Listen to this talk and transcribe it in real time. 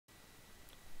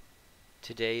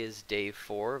Today is day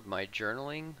 4 of my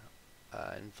journaling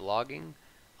and vlogging,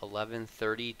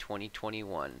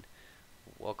 11/30/2021.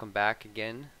 Welcome back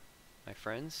again, my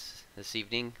friends, this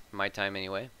evening, my time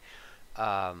anyway.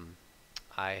 I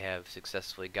have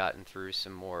successfully gotten through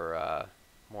some more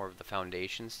of the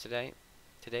foundations today.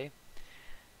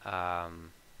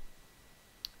 Um,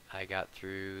 I got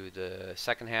through the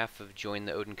second half of Join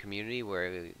the Odin community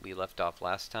where we left off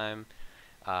last time.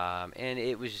 And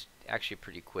it was actually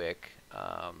pretty quick.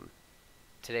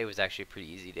 Today was actually a pretty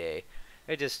easy day.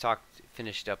 I just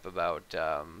finished up about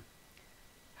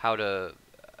how to,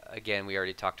 again, we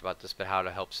already talked about this, but how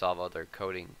to help solve other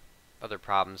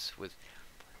problems with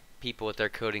people with their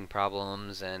coding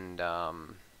problems, and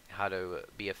how to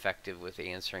be effective with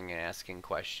answering and asking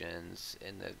questions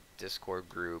in the Discord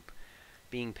group,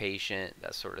 being patient,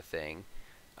 that sort of thing.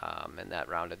 And that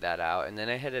rounded that out. And then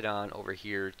I headed on over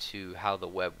here to how the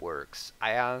web works.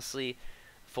 I honestly,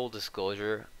 full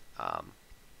disclosure,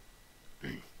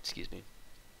 excuse me,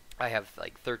 I have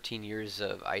like 13 years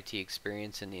of IT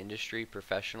experience in the industry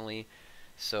professionally,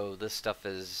 so this stuff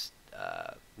is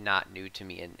not new to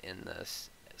me in the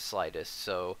slightest.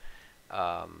 So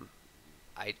um,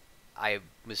 I I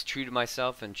was true to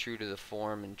myself and true to the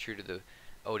form and true to the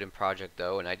Odin Project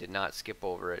though, and I did not skip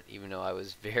over it, even though I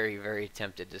was very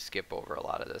tempted to skip over a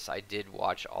lot of this. I did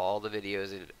watch all the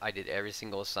videos. I did every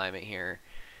single assignment here.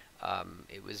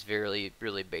 It was really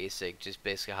basic, just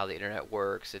basically how the internet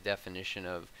works, the definition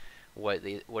of what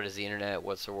is the internet,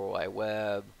 what's the World Wide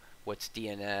Web, what's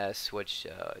DNS, what's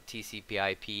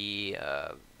TCP/IP,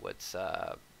 what's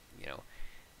you know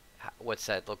what's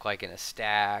that look like in a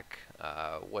stack,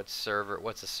 what's a server,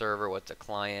 what's a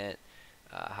client,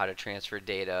 how to transfer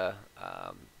data.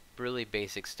 Really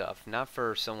basic stuff, not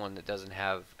for someone that doesn't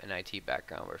have an IT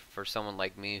background, or for someone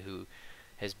like me who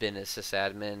has been a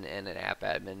sysadmin and an app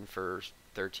admin for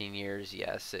 13 years.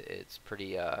 Yes, it's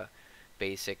pretty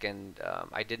basic, and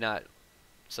I did not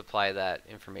supply that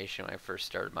information when I first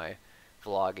started my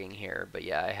vlogging here, but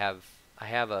yeah, I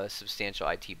have a substantial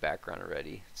IT background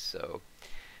already. So,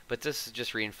 but this is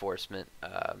just reinforcement.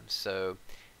 So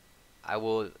I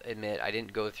will admit I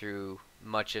didn't go through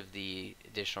much of the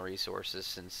additional resources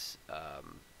since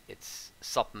it's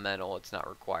supplemental, it's not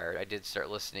required. I did start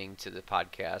listening to the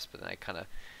podcast, but then I kind of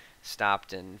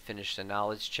stopped and finished a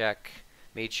knowledge check,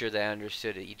 made sure that I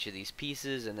understood each of these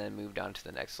pieces, and then moved on to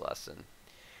the next lesson.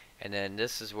 And then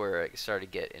this is where it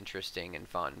started to get interesting and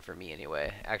fun for me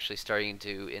anyway, actually starting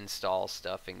to install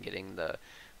stuff and getting the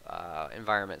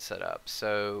environment set up.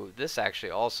 So this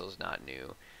actually also is not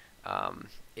new.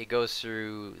 It goes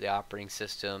through the operating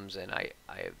systems, and I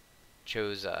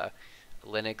chose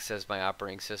Linux as my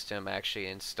operating system. I actually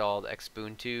installed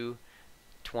Xubuntu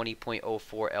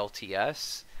 20.04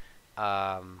 LTS,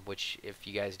 which, if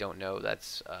you guys don't know,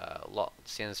 that's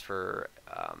stands for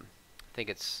I think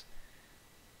it's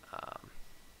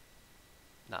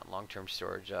not long-term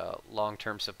storage,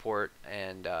 long-term support,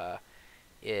 and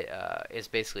it is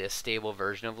basically a stable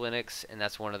version of Linux, and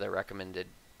that's one of the recommended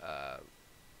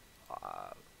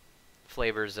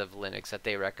flavors of Linux that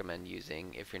they recommend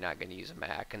using if you're not going to use a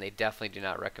Mac, and they definitely do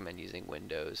not recommend using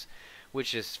Windows,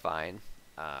 which is fine.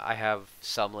 I have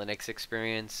some Linux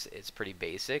experience. It's pretty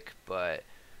basic, but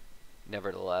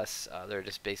nevertheless, they're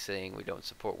just basically saying we don't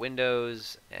support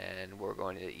Windows, and we're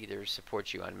going to either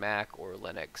support you on Mac or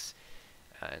Linux.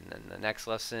 And then the next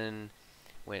lesson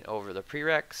went over the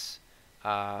prereqs,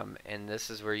 and this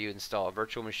is where you install a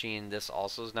virtual machine. This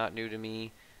also is not new to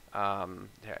me.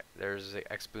 There's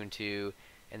Xubuntu,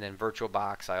 and then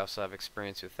VirtualBox. I also have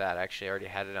experience with that. Actually, I already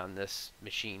had it on this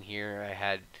machine here. I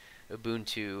had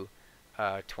Ubuntu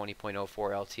 20.04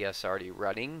 LTS already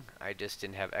running. I just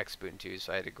didn't have Xubuntu,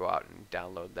 so I had to go out and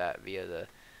download that via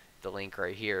the link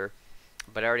right here.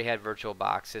 But I already had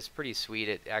VirtualBox. It's pretty sweet.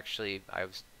 It actually, I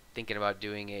was thinking about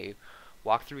doing a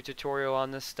walkthrough tutorial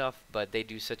on this stuff, but they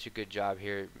do such a good job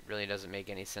here. It really doesn't make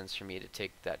any sense for me to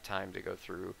take that time to go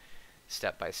through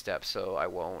step by step, so I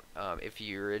won't. If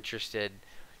you're interested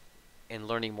in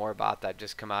learning more about that,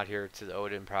 just come out here to the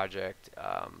Odin Project.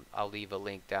 I'll leave a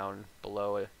link down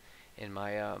below in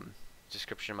my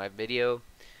description of my video,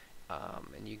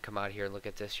 and you can come out here and look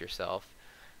at this yourself.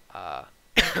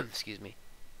 Excuse me.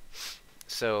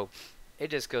 So it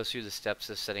just goes through the steps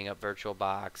of setting up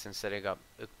VirtualBox and setting up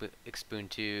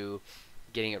Xubuntu,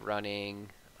 getting it running,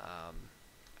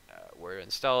 where to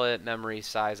install it, memory,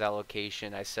 size,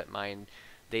 allocation. I set mine.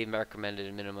 They recommended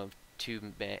a minimum of 2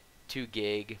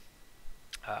 gig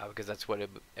because that's what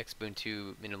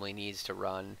Xubuntu minimally needs to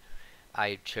run.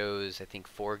 I chose, I think,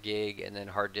 4 gig, and then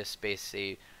hard disk space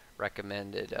they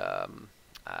recommended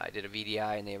I did a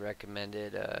VDI and they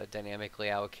recommended dynamically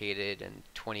allocated and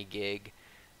 20 gig.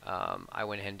 I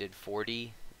went ahead and did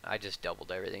 40. I just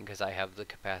doubled everything because I have the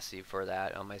capacity for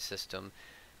that on my system.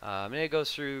 And it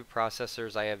goes through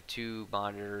processors. I have 2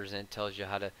 monitors and it tells you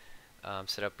how to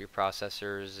set up your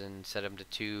processors and set them to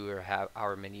 2 or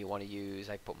however many you want to use.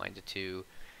 I put mine to 2.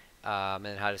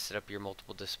 And how to set up your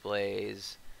multiple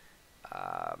displays.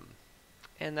 Um,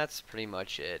 and that's pretty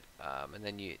much it. And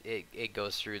then it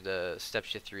goes through the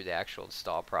steps you through the actual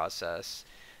install process.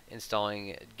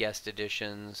 Installing guest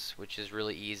editions, which is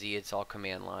really easy. It's all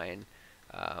command line.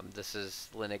 This is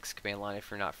Linux command line if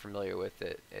you're not familiar with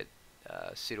it.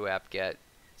 Sudo apt-get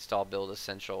install build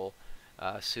essential.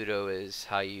 Sudo is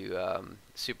how you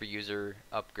super user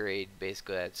upgrade.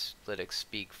 Basically, that's Linux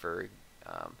speak for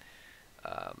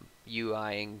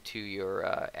UIing to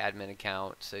your admin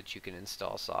account so that you can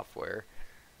install software.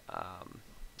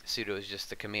 Sudo is just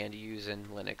the command you use in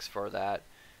Linux for that.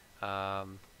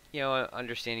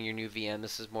 Understanding your new VM.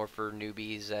 This is more for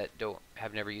newbies that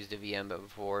have never used a VM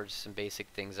before. Just some basic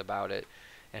things about it,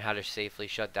 and how to safely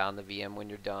shut down the VM when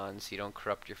you're done, so you don't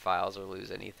corrupt your files or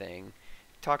lose anything.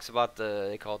 It talks about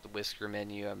they call it the whisker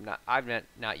menu. I've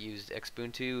not used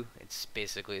Xubuntu. It's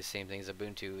basically the same thing as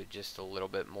Ubuntu, just a little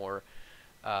bit more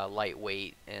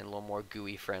lightweight and a little more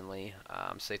GUI friendly.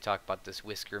 So they talk about this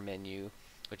whisker menu,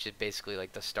 which is basically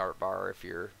like the start bar if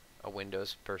you're a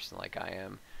Windows person like I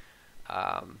am.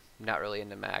 Not really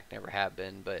into Mac, never have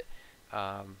been, but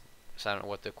so I don't know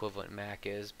what the equivalent Mac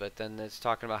is. But then it's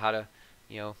talking about how to,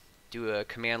 do a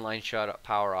command line shut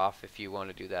power off if you want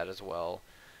to do that as well.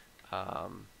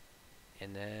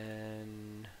 And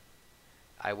then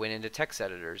I went into text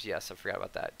editors. Yes, I forgot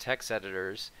about that. Text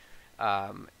editors,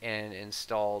 and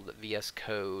installed VS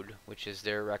Code, which is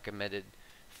their recommended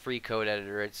free code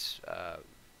editor. It's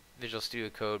Visual Studio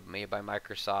Code made by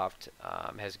Microsoft.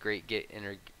 Has great Git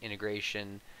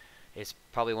integration. It's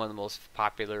probably one of the most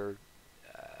popular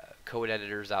code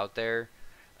editors out there,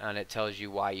 and it tells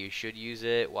you why you should use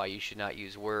it, why you should not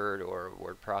use Word or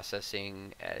word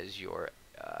processing as your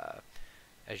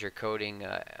coding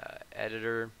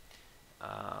editor.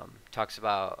 Talks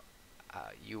about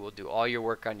you will do all your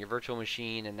work on your virtual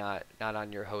machine and not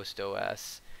on your host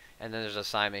OS. And then there's an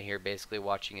assignment here, basically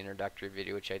watching an introductory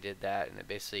video, which I did that, and it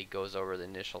basically goes over the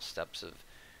initial steps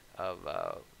of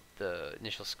the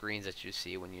initial screens that you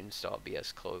see when you install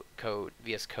VS Code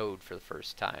for the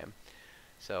first time.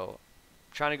 So,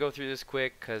 trying to go through this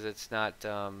quick because it's not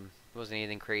wasn't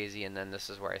anything crazy, and then this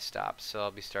is where I stopped. So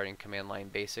I'll be starting command line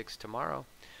basics tomorrow.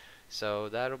 So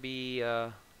that'll be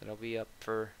up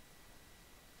for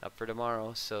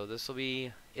tomorrow. So this will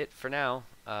be it for now.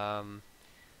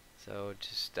 So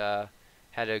just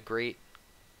had a great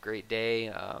day.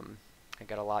 I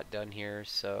got a lot done here,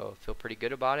 so feel pretty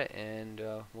good about it, and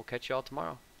we'll catch you all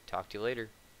tomorrow. Talk to you later.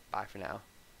 Bye for now.